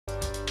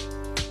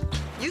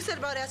said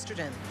about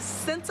estrogen.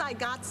 Since I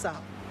got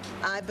some,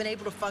 I've been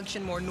able to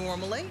function more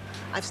normally.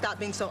 I've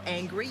stopped being so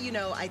angry. You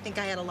know, I think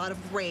I had a lot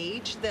of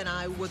rage than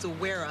I was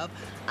aware of.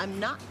 I'm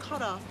not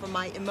caught off on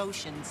my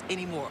emotions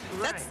anymore.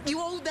 Right. You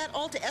owe that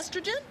all to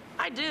estrogen?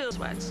 I do.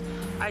 Sweats.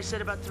 I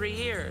said about 3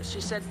 years.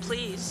 She said,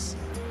 please,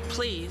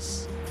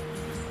 please,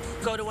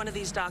 go to one of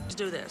these doctors,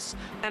 do this.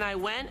 And I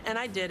went and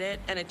I did it,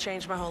 and it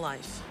changed my whole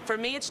life. For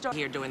me, it's still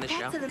here doing the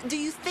show. Do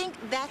you think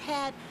that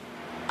had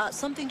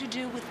something to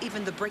do with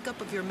even the breakup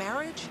of your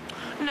marriage?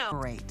 No.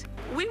 Great.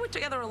 We were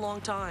together a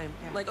long time,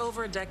 like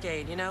over a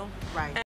decade, you know? Right.